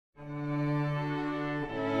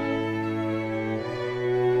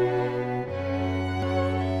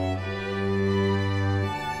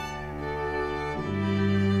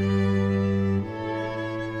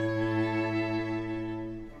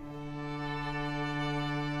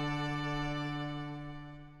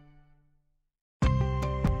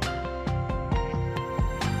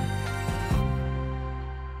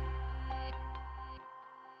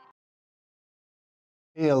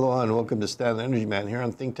Aloha and welcome to Stan Energy Man here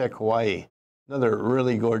on ThinkTech Hawaii. Another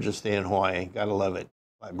really gorgeous day in Hawaii. Gotta love it.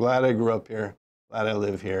 I'm glad I grew up here. Glad I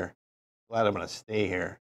live here. Glad I'm gonna stay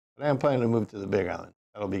here. But I am planning to move to the Big Island.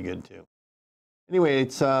 That'll be good too. Anyway,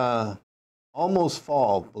 it's almost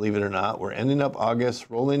fall, believe it or not. We're ending up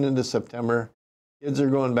August, rolling into September. Kids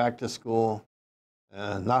are going back to school.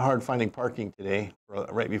 Not hard finding parking today,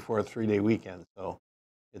 right before a 3-day weekend. So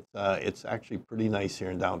it's actually pretty nice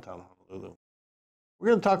here in downtown Honolulu. We're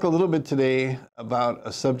going to talk a little bit today about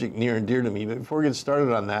a subject near and dear to me. But before we get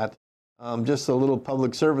started on that, just a little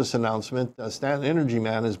public service announcement. Stan Energy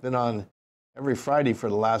Man has been on every Friday for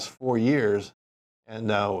the last 4 years, and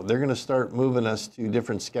they're going to start moving us to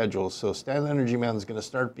different schedules. So Stan Energy Man is going to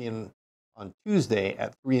start being on Tuesday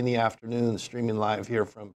at 3 in the afternoon, streaming live here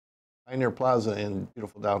from Pioneer Plaza in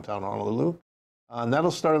beautiful downtown Honolulu. And that'll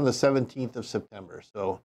start on the 17th of September.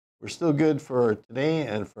 So we're still good for today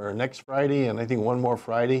and for next Friday, and I think one more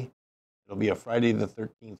Friday. It'll be a Friday the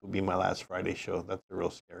 13th will be my last Friday show. That's a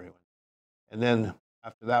real scary one. And then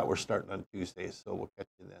after that, we're starting on Tuesdays, so we'll catch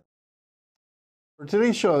you then. For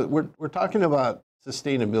today's show, we're talking about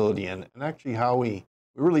sustainability and actually how we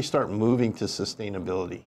really start moving to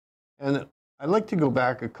sustainability. And I'd like to go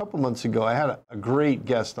back a couple months ago. I had a great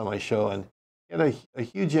guest on my show, and he had a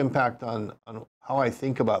huge impact on how I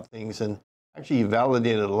think about things, and actually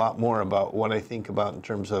validated a lot more about what I think about in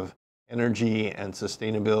terms of energy and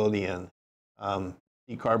sustainability and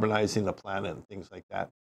decarbonizing the planet and things like that.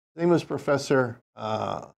 His name was Professor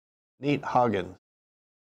Nate Hagen,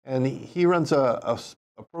 and he runs a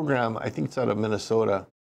program, I think it's out of Minnesota,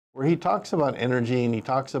 where he talks about energy and he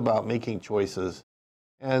talks about making choices.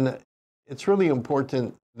 And it's really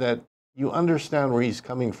important that you understand where he's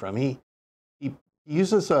coming from. He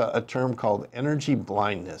uses a term called energy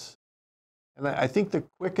blindness. And I think the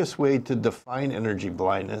quickest way to define energy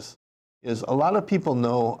blindness is a lot of people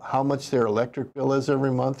know how much their electric bill is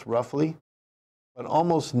every month, roughly, but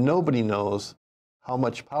almost nobody knows how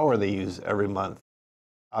much power they use every month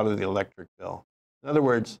out of the electric bill. In other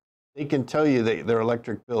words, they can tell you that their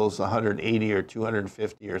electric bill is 180 or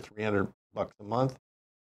 250 or 300 bucks a month,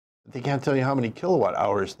 but they can't tell you how many kilowatt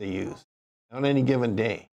hours they use on any given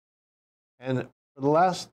day. And for the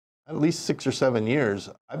last at least 6 or 7 years,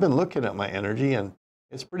 I've been looking at my energy, and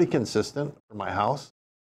it's pretty consistent for my house.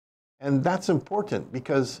 And that's important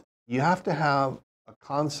because you have to have a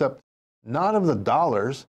concept not of the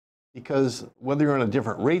dollars, because whether you're on a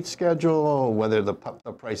different rate schedule, whether the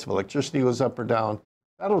price of electricity goes up or down,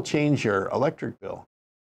 that'll change your electric bill.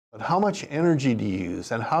 But how much energy do you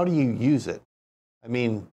use, and how do you use it? I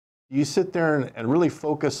mean, you sit there and really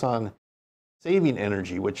focus on saving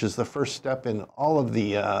energy, which is the first step in all of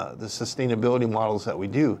the sustainability models that we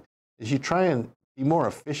do, is you try and be more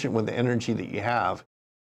efficient with the energy that you have,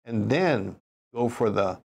 and then go for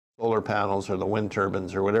the solar panels or the wind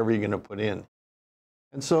turbines or whatever you're going to put in.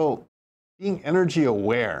 And so being energy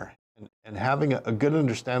aware and having a good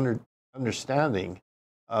understanding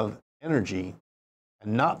of energy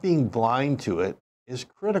and not being blind to it is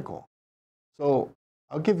critical. So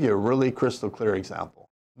I'll give you a really crystal clear example.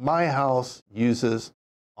 My house uses,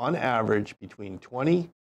 on average, between 20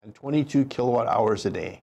 and 22 kilowatt hours a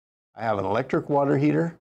day. I have an electric water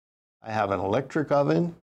heater, I have an electric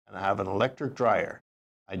oven, and I have an electric dryer.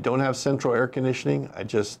 I don't have central air conditioning, I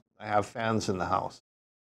have fans in the house.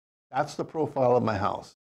 That's the profile of my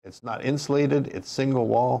house. It's not insulated, it's single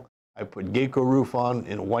wall. I put Geico roof on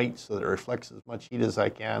in white so that it reflects as much heat as I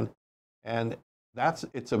can. And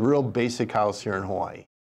it's a real basic house here in Hawaii.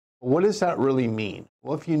 What does that really mean?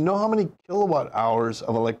 Well, if you know how many kilowatt hours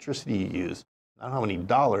of electricity you use, not how many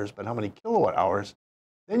dollars, but how many kilowatt hours,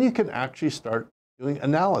 then you can actually start doing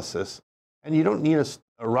analysis. And you don't need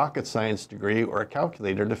a rocket science degree or a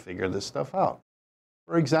calculator to figure this stuff out.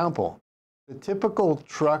 For example, the typical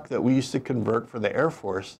truck that we used to convert for the Air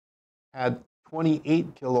Force had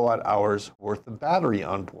 28 kilowatt hours worth of battery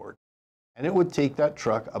on board. And it would take that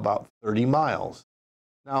truck about 30 miles.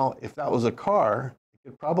 Now, if that was a car,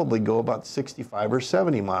 could probably go about 65 or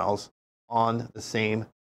 70 miles on the same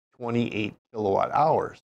 28 kilowatt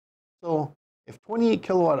hours. So if 28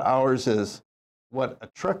 kilowatt hours is what a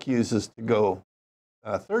truck uses to go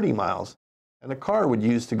 30 miles, and a car would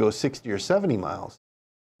use to go 60 or 70 miles,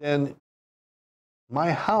 then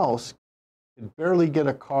my house could barely get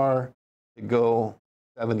a car to go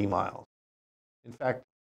 70 miles. In fact,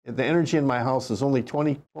 if the energy in my house is only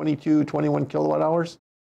 22, 21 kilowatt hours,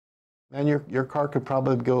 man, your car could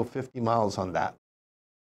probably go 50 miles on that.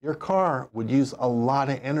 Your car would use a lot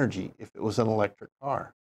of energy if it was an electric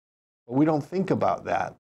car. But we don't think about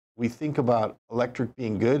that. We think about electric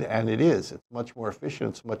being good, and it is. It's much more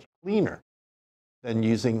efficient. It's much cleaner. than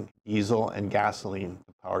using diesel and gasoline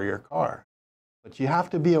to power your car. But you have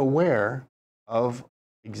to be aware of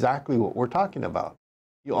exactly what we're talking about.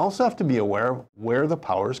 You also have to be aware of where the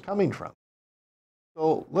power is coming from.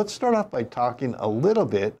 So let's start off by talking a little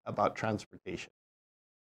bit about transportation.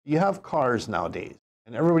 You have cars nowadays,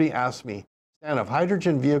 and everybody asks me, Stan, if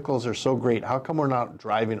hydrogen vehicles are so great, how come we're not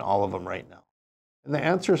driving all of them right now? And the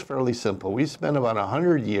answer is fairly simple. We spent about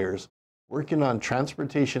 100 years working on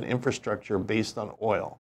transportation infrastructure based on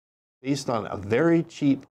oil, based on a very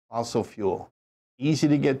cheap fossil fuel, easy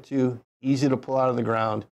to get to, easy to pull out of the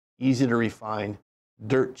ground, easy to refine,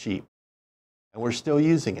 dirt cheap. And we're still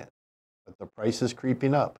using it, but the price is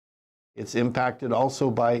creeping up. It's impacted also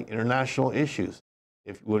by international issues.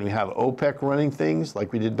 When we have OPEC running things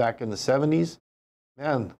like we did back in the 70s,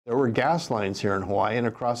 man, there were gas lines here in Hawaii and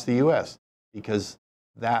across the US because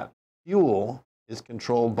that fuel is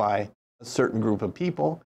controlled by a certain group of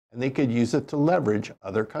people, and they could use it to leverage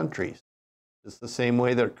other countries. It's the same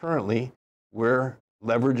way that currently we're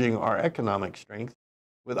leveraging our economic strength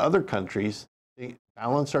with other countries to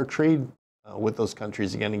balance our trade with those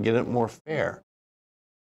countries again and get it more fair.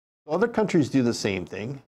 So other countries do the same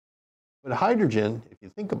thing. But hydrogen, if you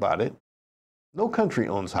think about it, no country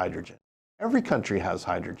owns hydrogen. Every country has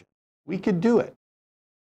hydrogen. We could do it.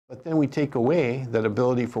 But then we take away that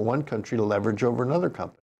ability for one country to leverage over another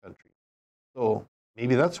country. So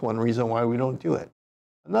maybe that's one reason why we don't do it.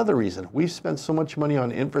 Another reason, we've spent so much money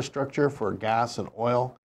on infrastructure for gas and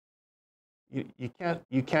oil. You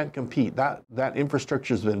can't compete. That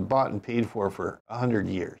infrastructure has been bought and paid for 100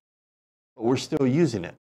 years. But we're still using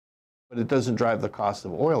it. But it doesn't drive the cost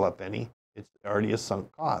of oil up any. It's already a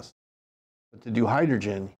sunk cost. But to do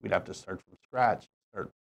hydrogen, we'd have to start from scratch,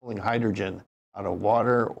 start pulling hydrogen out of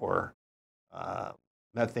water or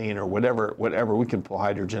methane or whatever. We can pull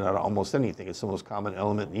hydrogen out of almost anything. It's the most common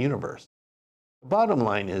element in the universe. The bottom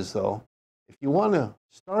line is, though, if you want to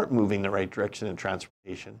start moving the right direction in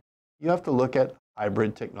transportation, you have to look at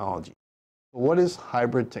hybrid technology. So what is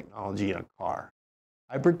hybrid technology in a car?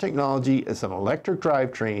 Hybrid technology is an electric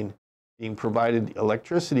drivetrain being provided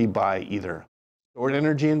electricity by either stored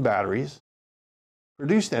energy in batteries,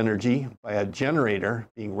 produced energy by a generator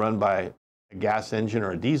being run by a gas engine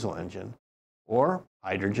or a diesel engine, or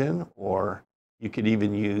hydrogen, or you could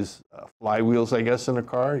even use flywheels, I guess, in a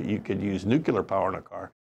car. You could use nuclear power in a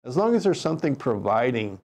car. As long as there's something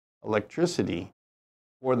providing electricity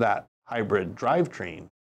for that hybrid drivetrain,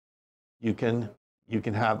 you can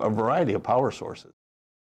have a variety of power sources.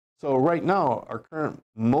 So right now, our current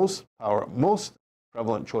most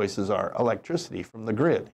prevalent choices are electricity from the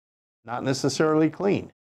grid, not necessarily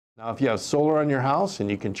clean. Now, if you have solar on your house and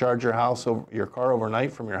you can charge your car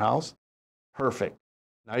overnight from your house, perfect.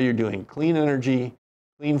 Now you're doing clean energy,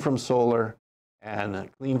 clean from solar, and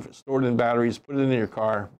clean stored in batteries, put it in your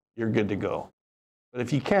car, you're good to go. But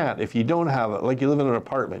if you don't have it, like you live in an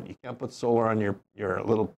apartment, you can't put solar on your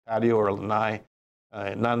little patio or lanai,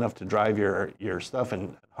 not enough to drive your stuff,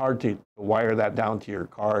 and hard to wire that down to your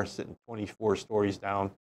car sitting 24 stories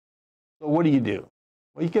down. So what do?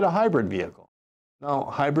 Well, you get a hybrid vehicle. Now,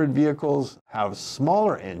 hybrid vehicles have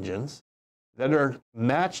smaller engines that are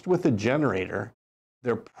matched with a generator.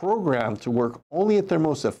 They're programmed to work only at their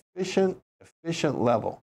most efficient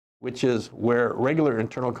level, which is where regular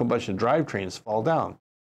internal combustion drivetrains fall down.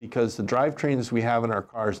 Because the drivetrains we have in our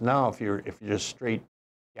cars now, if you're just straight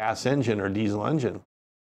gas engine or diesel engine,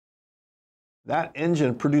 that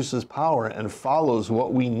engine produces power and follows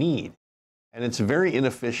what we need. And it's very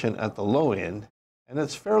inefficient at the low end, and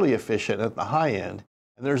it's fairly efficient at the high end.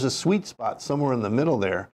 And there's a sweet spot somewhere in the middle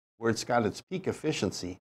there where it's got its peak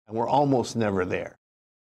efficiency, and we're almost never there.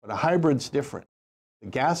 But a hybrid's different. The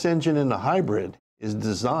gas engine in a hybrid is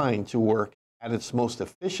designed to work at its most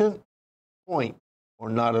efficient point or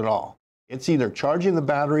not at all. It's either charging the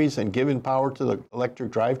batteries and giving power to the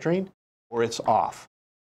electric drivetrain, or it's off.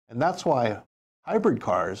 And that's why hybrid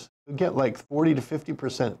cars could get like 40 to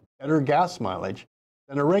 50% better gas mileage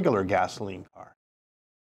than a regular gasoline car.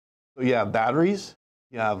 So you have batteries,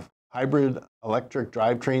 you have hybrid electric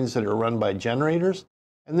drivetrains that are run by generators,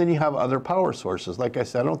 and then you have other power sources. Like I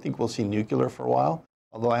said, I don't think we'll see nuclear for a while,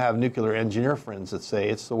 although I have nuclear engineer friends that say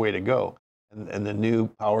it's the way to go, and the new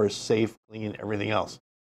power is safe, clean, everything else.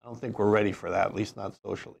 I don't think we're ready for that, at least not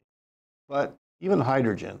socially. But even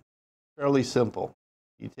hydrogen, fairly simple.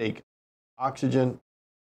 You take oxygen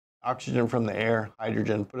from the air,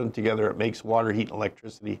 hydrogen, put them together, it makes water, heat, and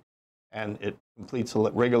electricity, and it completes a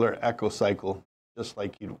regular echo cycle just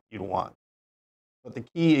like you'd want. But the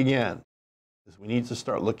key, again, is we need to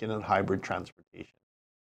start looking at hybrid transportation.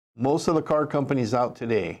 Most of the car companies out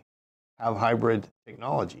today have hybrid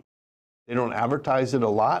technology. They don't advertise it a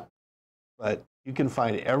lot, but you can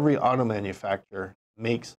find every auto manufacturer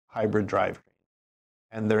makes hybrid drivetrains.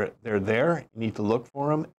 And they're there. You need to look for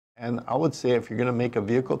them. And I would say if you're going to make a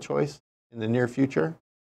vehicle choice in the near future,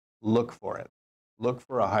 look for it. Look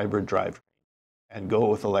for a hybrid drivetrain and go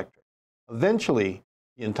with electric. Eventually,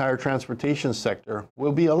 the entire transportation sector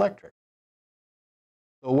will be electric.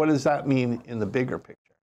 So what does that mean in the bigger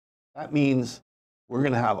picture? That means we're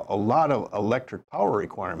going to have a lot of electric power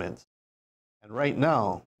requirements. And right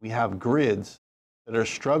now, we have grids that are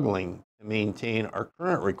struggling to maintain our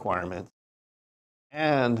current requirements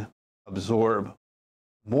and absorb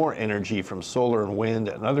more energy from solar and wind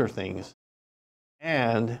and other things,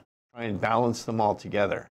 and try and balance them all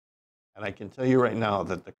together. And I can tell you right now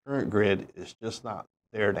that the current grid is just not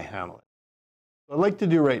there to handle it. What I'd like to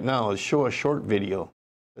do right now is show a short video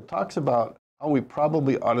that talks about how we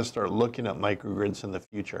probably ought to start looking at microgrids in the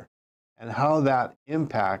future and how that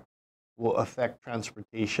impact will affect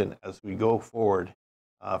transportation as we go forward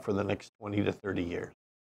for the next 20 to 30 years.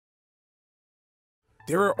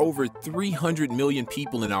 There are over 300 million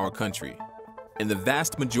people in our country, and the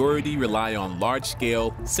vast majority rely on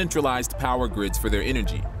large-scale, centralized power grids for their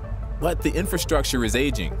energy. But the infrastructure is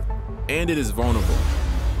aging, and it is vulnerable.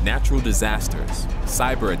 Natural disasters,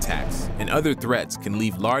 cyber attacks, and other threats can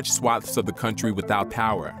leave large swaths of the country without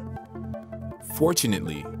power.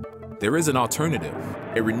 Fortunately, there is an alternative.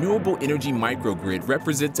 A renewable energy microgrid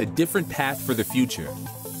represents a different path for the future.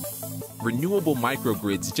 Renewable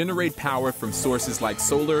microgrids generate power from sources like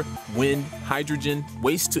solar, wind, hydrogen,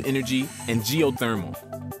 waste-to-energy, and geothermal.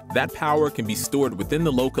 That power can be stored within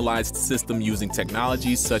the localized system using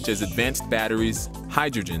technologies such as advanced batteries,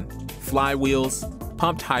 hydrogen, flywheels,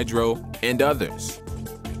 pumped hydro, and others.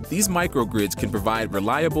 These microgrids can provide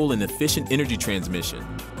reliable and efficient energy transmission,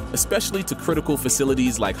 especially to critical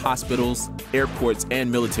facilities like hospitals, airports,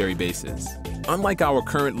 and military bases. Unlike our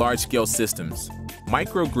current large-scale systems,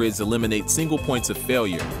 microgrids eliminate single points of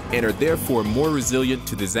failure and are therefore more resilient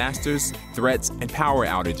to disasters, threats, and power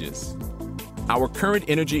outages. Our current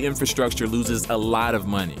energy infrastructure loses a lot of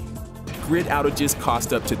money. Grid outages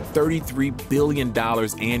cost up to $33 billion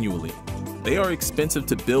annually. They are expensive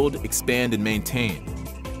to build, expand, and maintain.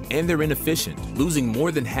 And they're inefficient, losing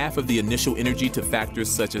more than half of the initial energy to factors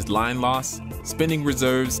such as line loss, spinning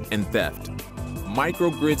reserves, and theft.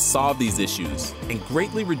 Microgrids solve these issues and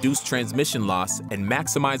greatly reduce transmission loss and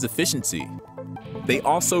maximize efficiency. They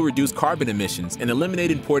also reduce carbon emissions and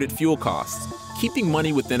eliminate imported fuel costs, keeping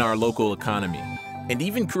money within our local economy, and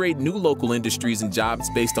even create new local industries and jobs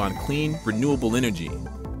based on clean, renewable energy.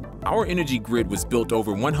 Our energy grid was built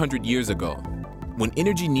over 100 years ago, when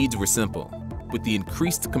energy needs were simple. With the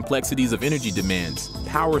increased complexities of energy demands,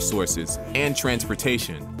 power sources, and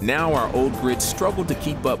transportation, now our old grids struggle to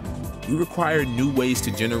keep up. We require new ways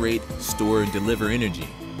to generate, store, and deliver energy.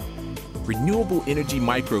 Renewable energy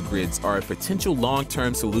microgrids are a potential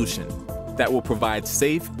long-term solution that will provide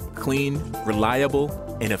safe, clean, reliable,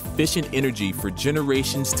 and efficient energy for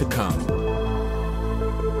generations to come.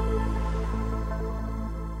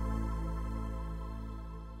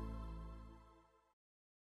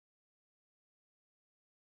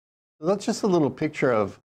 So that's just a little picture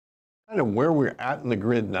of kind of where we're at in the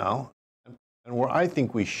grid now and where I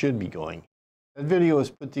think we should be going. That video was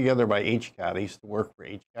put together by HCAT. I used to work for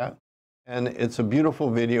HCAT. And it's a beautiful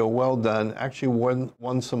video, well done. Actually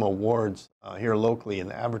won some awards here locally in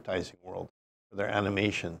the advertising world for their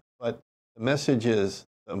animation. But the message is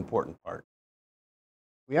the important part.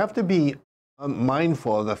 We have to be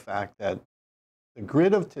mindful of the fact that the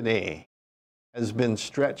grid of today has been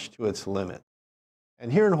stretched to its limit.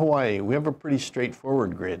 And here in Hawaii, we have a pretty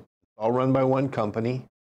straightforward grid. It's all run by one company.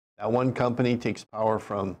 That one company takes power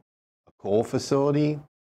from a coal facility,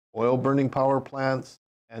 oil burning power plants,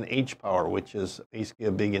 and H-Power, which is basically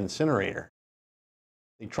a big incinerator.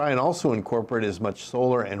 They try and also incorporate as much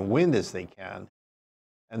solar and wind as they can.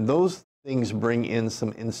 And those things bring in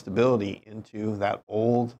some instability into that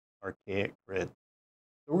old, archaic grid.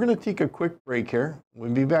 So we're going to take a quick break here. We'll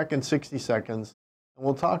be back in 60 seconds, and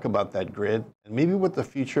we'll talk about that grid and maybe what the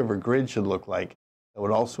future of a grid should look like that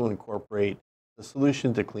would also incorporate the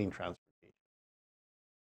solution to clean transportation.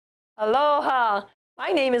 Aloha! My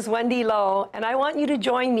name is Wendy Lowe, and I want you to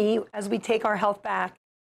join me as we take our health back.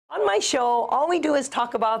 On my show, all we do is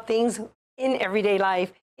talk about things in everyday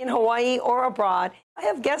life, in Hawaii or abroad. I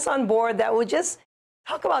have guests on board that will just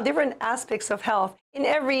talk about different aspects of health in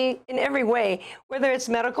every way, whether it's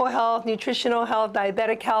medical health, nutritional health,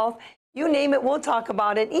 diabetic health, You name it, we'll talk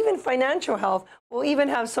about it. Even financial health. We'll even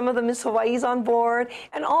have some of the Miss Hawaii's on board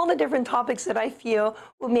and all the different topics that I feel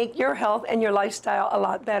will make your health and your lifestyle a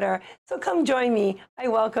lot better. So come join me. I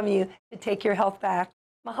welcome you to take your health back.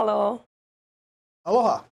 Mahalo.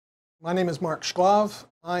 Aloha. My name is Mark Shklov.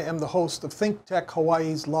 I am the host of ThinkTech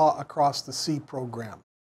Hawaii's Law Across the Sea program.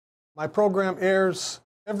 My program airs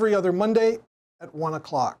every other Monday at 1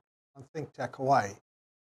 o'clock on ThinkTech Hawaii.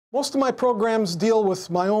 Most of my programs deal with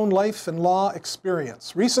my own life and law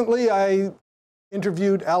experience. Recently, I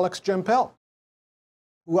interviewed Alex Gempel,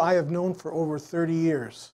 who I have known for over 30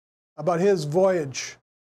 years, about his voyage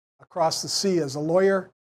across the sea as a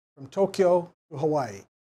lawyer from Tokyo to Hawaii.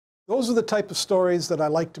 Those are the type of stories that I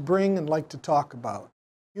like to bring and like to talk about.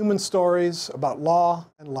 Human stories about law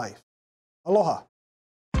and life. Aloha.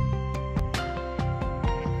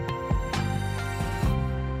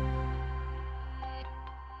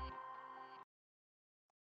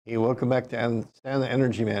 Hey, welcome back to Stan the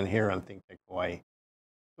Energy Man here on ThinkTech Hawaii.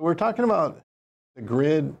 So we're talking about the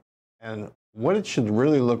grid and what it should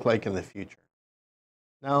really look like in the future.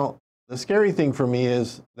 Now, the scary thing for me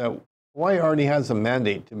is that Hawaii already has a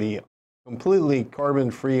mandate to be completely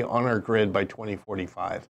carbon-free on our grid by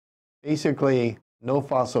 2045. Basically, no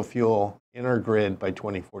fossil fuel in our grid by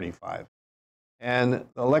 2045. And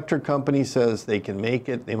the electric company says they can make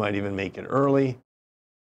it. They might even make it early.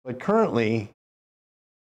 But currently,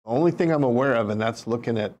 the only thing I'm aware of, and that's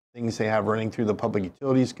looking at things they have running through the Public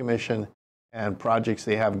Utilities Commission and projects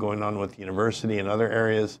they have going on with the university and other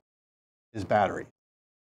areas, is battery.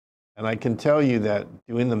 And I can tell you that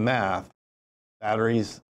doing the math,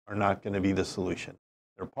 batteries are not going to be the solution.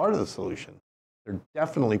 They're part of the solution. They're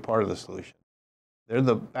definitely part of the solution. They're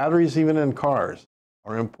the batteries even in cars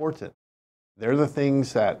are important. They're the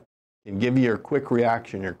things that can give you your quick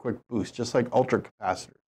reaction, your quick boost, just like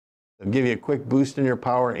ultracapacitors. They'll give you a quick boost in your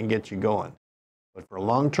power and get you going. But for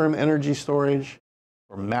long-term energy storage,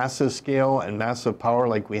 for massive scale and massive power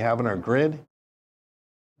like we have in our grid,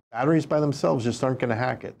 batteries by themselves just aren't going to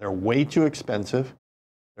hack it. They're way too expensive.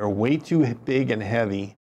 They're way too big and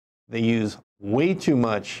heavy. They use way too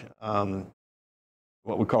much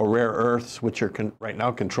what we call rare earths, which are right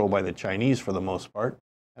now controlled by the Chinese for the most part,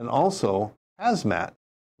 and also hazmat.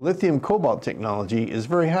 Lithium cobalt technology is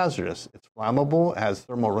very hazardous. It's flammable, it has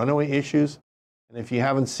thermal runaway issues, and if you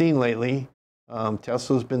haven't seen lately,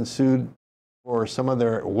 Tesla's been sued for some of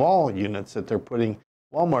their wall units that they're putting.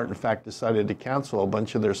 Walmart, in fact, decided to cancel a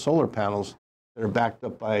bunch of their solar panels that are backed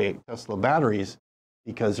up by Tesla batteries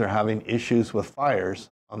because they're having issues with fires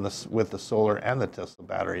on with the solar and the Tesla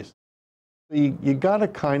batteries. So you got to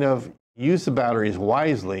kind of use the batteries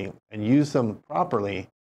wisely and use them properly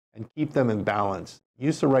and keep them in balance.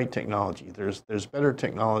 Use the right technology. There's better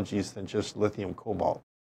technologies than just lithium cobalt.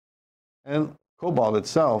 And cobalt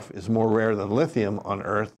itself is more rare than lithium on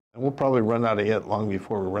Earth, and we'll probably run out of it long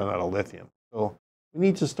before we run out of lithium. So we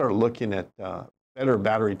need to start looking at better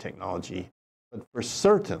battery technology. But for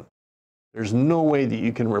certain, there's no way that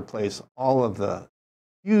you can replace all of the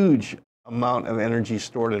huge amount of energy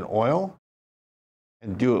stored in oil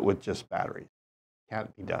and do it with just batteries.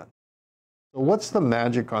 Can't be done. So what's the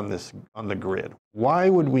magic on the grid? Why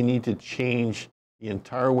would we need to change the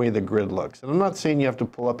entire way the grid looks? And I'm not saying you have to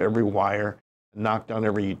pull up every wire and knock down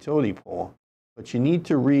every utility pole, but you need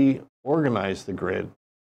to reorganize the grid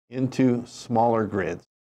into smaller grids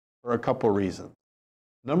for a couple reasons.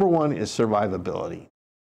 Number one is survivability.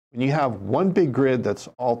 When you have one big grid that's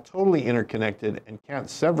all totally interconnected and can't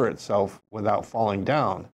sever itself without falling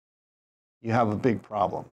down, you have a big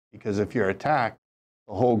problem. Because if you're attacked,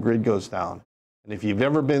 the whole grid goes down. And if you've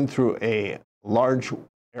ever been through a large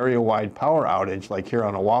area-wide power outage, like here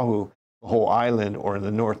on Oahu, the whole island, or in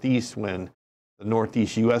the Northeast when the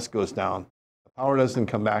Northeast US goes down, the power doesn't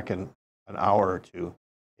come back in an hour or two.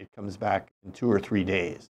 It comes back in 2 or 3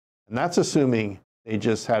 days. And that's assuming they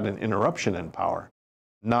just had an interruption in power,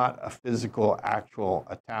 not a physical, actual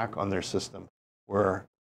attack on their system where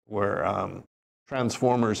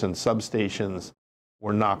transformers and substations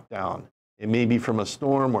were knocked down. It may be from a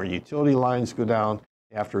storm where utility lines go down.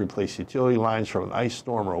 You have to replace utility lines from an ice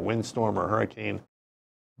storm or a windstorm or a hurricane.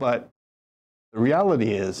 But the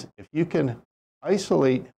reality is, if you can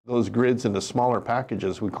isolate those grids into smaller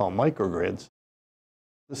packages we call microgrids,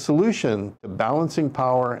 the solution to balancing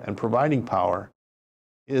power and providing power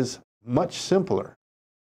is much simpler.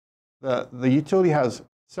 The utility has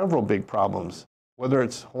several big problems, whether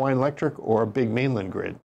it's Hawaiian Electric or a big mainland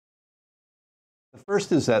grid. The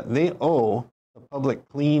first is that they owe the public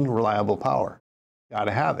clean, reliable power. Got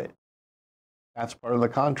to have it. That's part of the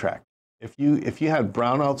contract. If you had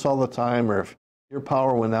brownouts all the time, or if your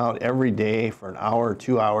power went out every day for an hour or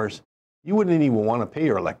 2 hours, you wouldn't even want to pay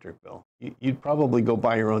your electric bill. You'd probably go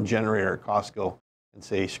buy your own generator at Costco and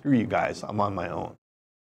say, screw you guys, I'm on my own.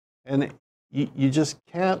 And you just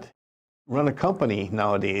can't run a company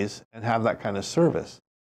nowadays and have that kind of service.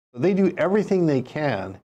 So they do everything they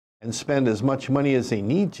can and spend as much money as they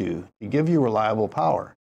need to give you reliable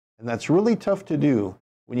power. And that's really tough to do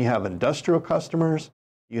when you have industrial customers,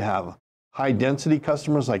 you have high density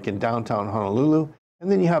customers like in downtown Honolulu,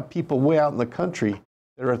 and then you have people way out in the country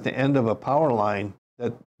that are at the end of a power line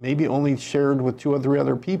that maybe only shared with 2 or 3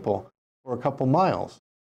 other people for a couple miles.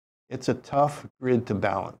 It's a tough grid to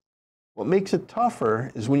balance. What makes it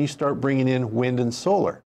tougher is when you start bringing in wind and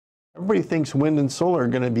solar. Everybody thinks wind and solar are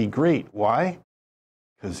going to be great. Why?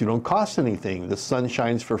 Because you don't cost anything. The sun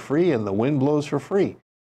shines for free and the wind blows for free.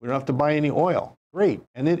 We don't have to buy any oil. Great,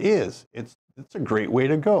 and it is. It's a great way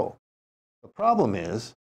to go. The problem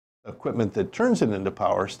is the equipment that turns it into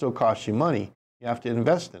power still costs you money. You have to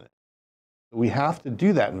invest in it. So we have to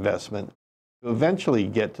do that investment to eventually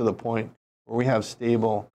get to the point where we have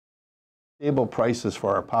stable prices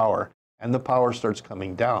for our power, and the power starts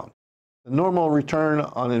coming down. The normal return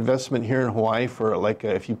on investment here in Hawaii for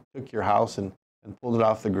if you took your house and pulled it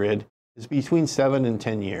off the grid is between 7 and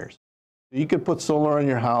 10 years. So you could put solar on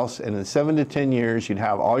your house, and in 7 to 10 years, you'd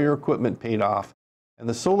have all your equipment paid off, and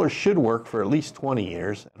the solar should work for at least 20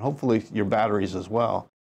 years, and hopefully your batteries as well,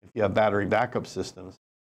 if you have battery backup systems.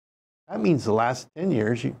 That means the last 10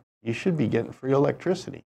 years, you should be getting free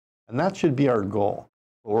electricity, and that should be our goal.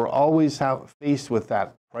 But we're always faced with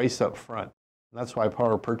that price up front, and that's why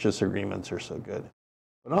power purchase agreements are so good.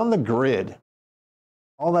 But on the grid,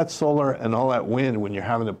 all that solar and all that wind, when you're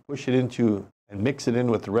having to push it into and mix it in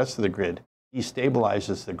with the rest of the grid,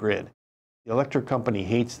 destabilizes the grid. The electric company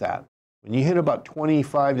hates that. When you hit about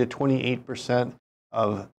 25 to 28%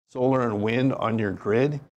 of solar and wind on your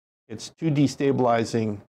grid, it's too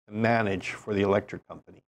destabilizing to manage for the electric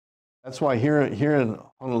company. That's why here in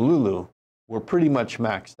Honolulu, we're pretty much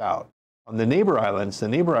maxed out. On the neighbor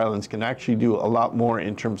islands can actually do a lot more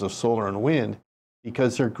in terms of solar and wind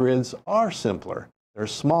because their grids are simpler. They're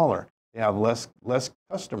smaller. They have less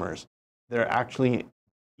customers. They're actually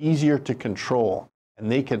easier to control, and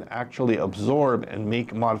they can actually absorb and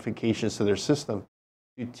make modifications to their system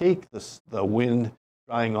to take the wind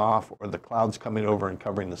drying off or the clouds coming over and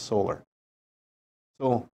covering the solar.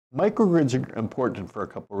 So microgrids are important for a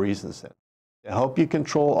couple reasons then. To help you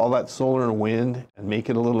control all that solar and wind and make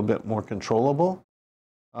it a little bit more controllable.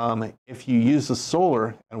 If you use the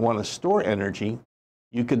solar and want to store energy,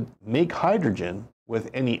 you could make hydrogen with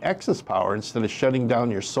any excess power instead of shutting down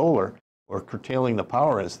your solar or curtailing the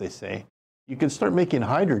power, as they say. You can start making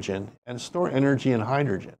hydrogen and store energy in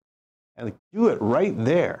hydrogen and do it right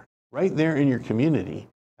there in your community,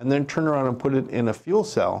 and then turn around and put it in a fuel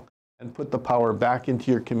cell and put the power back into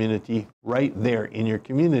your community right there in your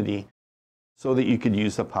community so that you could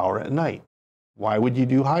use the power at night. Why would you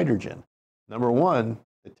do hydrogen? Number one,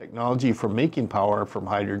 the technology for making power from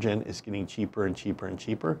hydrogen is getting cheaper and cheaper and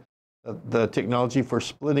cheaper. The technology for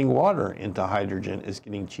splitting water into hydrogen is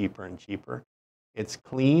getting cheaper and cheaper. It's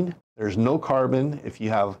clean. There's no carbon. If you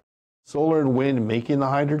have solar and wind making the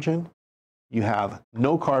hydrogen, you have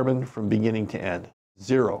no carbon from beginning to end,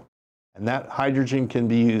 0. And that hydrogen can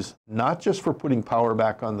be used not just for putting power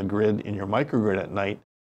back on the grid in your microgrid at night.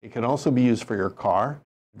 It can also be used for your car,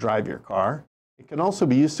 to drive your car. It can also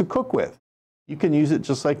be used to cook with. You can use it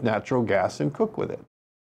just like natural gas and cook with it.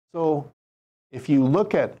 So if you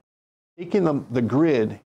look at taking the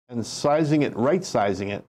grid and sizing it, right sizing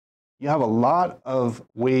it, you have a lot of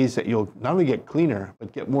ways that you'll not only get cleaner,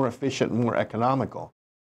 but get more efficient and more economical.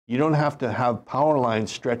 You don't have to have power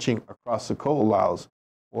lines stretching across the ko'olaus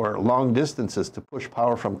or long distances to push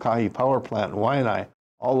power from Kahi Power Plant in Waianae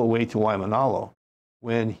all the way to Waimanalo,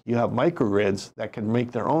 when you have microgrids that can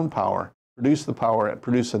make their own power, produce the power,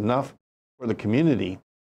 produce enough for the community,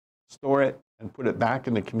 store it, and put it back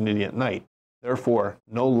in the community at night. Therefore,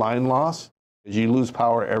 no line loss, because you lose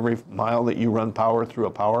power every mile that you run power through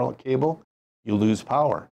a power cable, you lose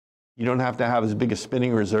power. You don't have to have as big a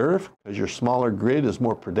spinning reserve because your smaller grid is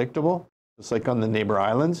more predictable, just like on the neighbor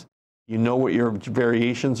islands. You know what your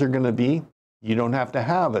variations are going to be. You don't have to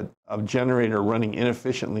have a generator running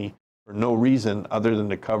inefficiently for no reason other than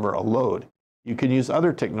to cover a load. You can use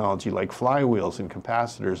other technology like flywheels and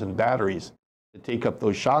capacitors and batteries to take up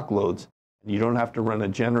those shock loads, and you don't have to run a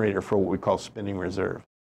generator for what we call spinning reserve.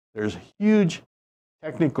 There's huge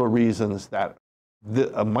technical reasons that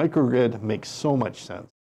a microgrid makes so much sense.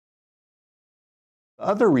 The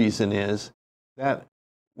other reason is that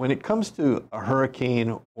when it comes to a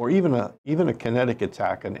hurricane or even a kinetic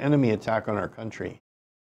attack, an enemy attack on our country,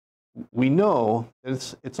 we know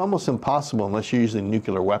that it's almost impossible unless you're using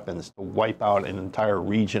nuclear weapons to wipe out an entire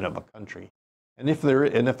region of a country. And if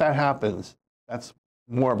that happens, that's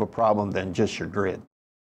more of a problem than just your grid.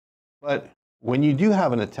 But when you do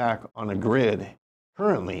have an attack on a grid,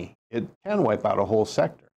 currently, it can wipe out a whole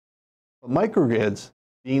sector. But microgrids,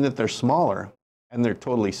 being that they're smaller and they're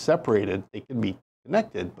totally separated, they can be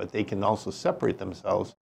connected, but they can also separate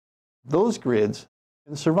themselves. Those grids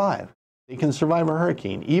can survive. They can survive a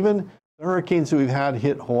hurricane. Even the hurricanes that we've had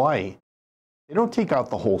hit Hawaii, they don't take out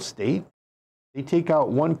the whole state. They take out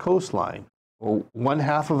one coastline or one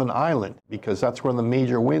half of an island because that's where the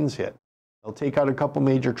major winds hit. They'll take out a couple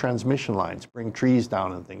major transmission lines, bring trees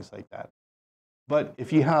down and things like that. But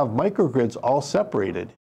if you have microgrids all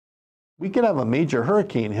separated, we could have a major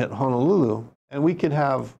hurricane hit Honolulu, and we could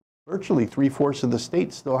have virtually 3/4 of the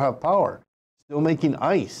state still have power, still making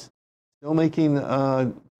ice, still making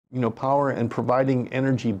power and providing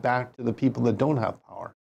energy back to the people that don't have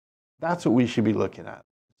power. That's what we should be looking at.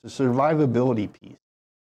 It's a survivability piece.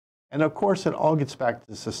 And of course, it all gets back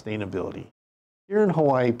to sustainability. Here in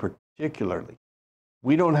Hawaii particularly,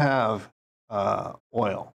 we don't have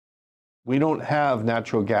oil. We don't have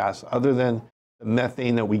natural gas other than the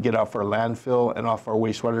methane that we get off our landfill and off our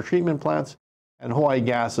wastewater treatment plants. And Hawaii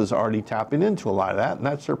Gas is already tapping into a lot of that, and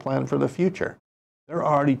that's their plan for the future. They're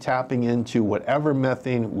already tapping into whatever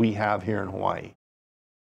methane we have here in Hawaii.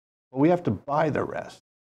 But we have to buy the rest.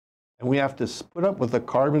 And we have to put up with the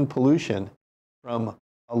carbon pollution from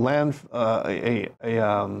a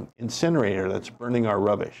incinerator that's burning our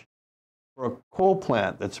rubbish, for a coal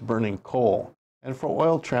plant that's burning coal, and for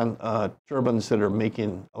oil turbines that are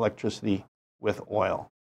making electricity with oil.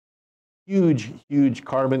 Huge, huge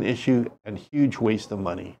carbon issue and huge waste of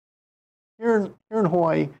money. Here in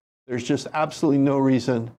Hawaii, there's just absolutely no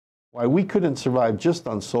reason why we couldn't survive just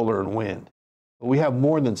on solar and wind. But we have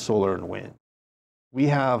more than solar and wind. We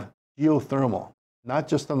have geothermal, not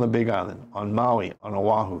just on the Big Island, on Maui, on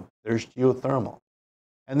Oahu. There's geothermal.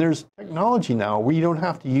 And there's technology now where you don't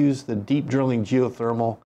have to use the deep drilling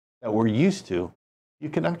geothermal that we're used to. You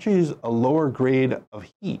can actually use a lower grade of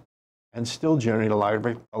heat and still generate a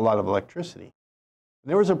lot of electricity. And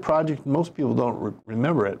there was a project, most people don't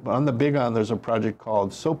remember it, but on the Big Island there's a project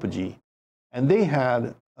called Sopogy, and they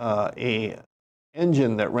had a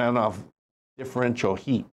engine that ran off differential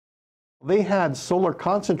heat. They had solar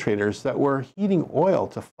concentrators that were heating oil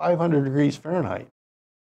to 500 degrees Fahrenheit.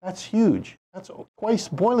 That's huge. That's twice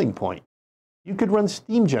boiling point. You could run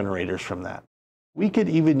steam generators from that. We could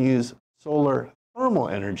even use solar thermal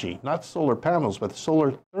energy, not solar panels, but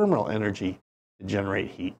solar thermal energy to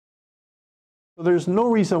generate heat. So there's no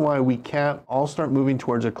reason why we can't all start moving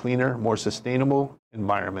towards a cleaner, more sustainable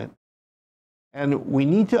environment. And we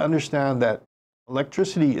need to understand that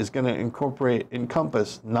electricity is going to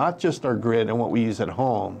encompass not just our grid and what we use at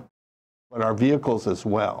home, but our vehicles as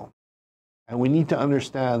well. And we need to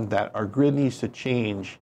understand that our grid needs to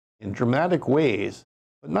change in dramatic ways,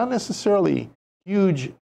 but not necessarily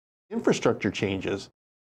huge infrastructure changes,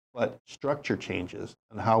 but structure changes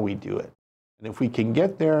on how we do it. And if we can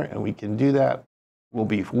get there and we can do that, we'll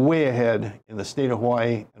be way ahead in the state of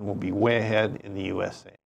Hawaii and we'll be way ahead in the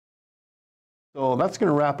USA. So that's going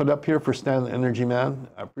to wrap it up here for Stan the Energy Man.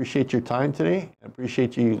 I appreciate your time today. I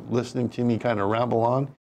appreciate you listening to me kind of ramble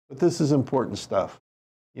on, but this is important stuff.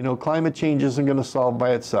 You know, climate change isn't going to solve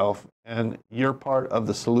by itself, and you're part of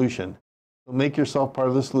the solution. So make yourself part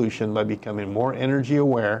of the solution by becoming more energy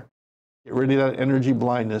aware, get rid of that energy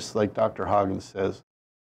blindness like Dr. Hagen says,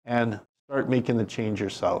 and start making the change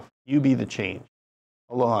yourself. You be the change.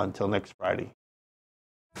 Aloha until next Friday.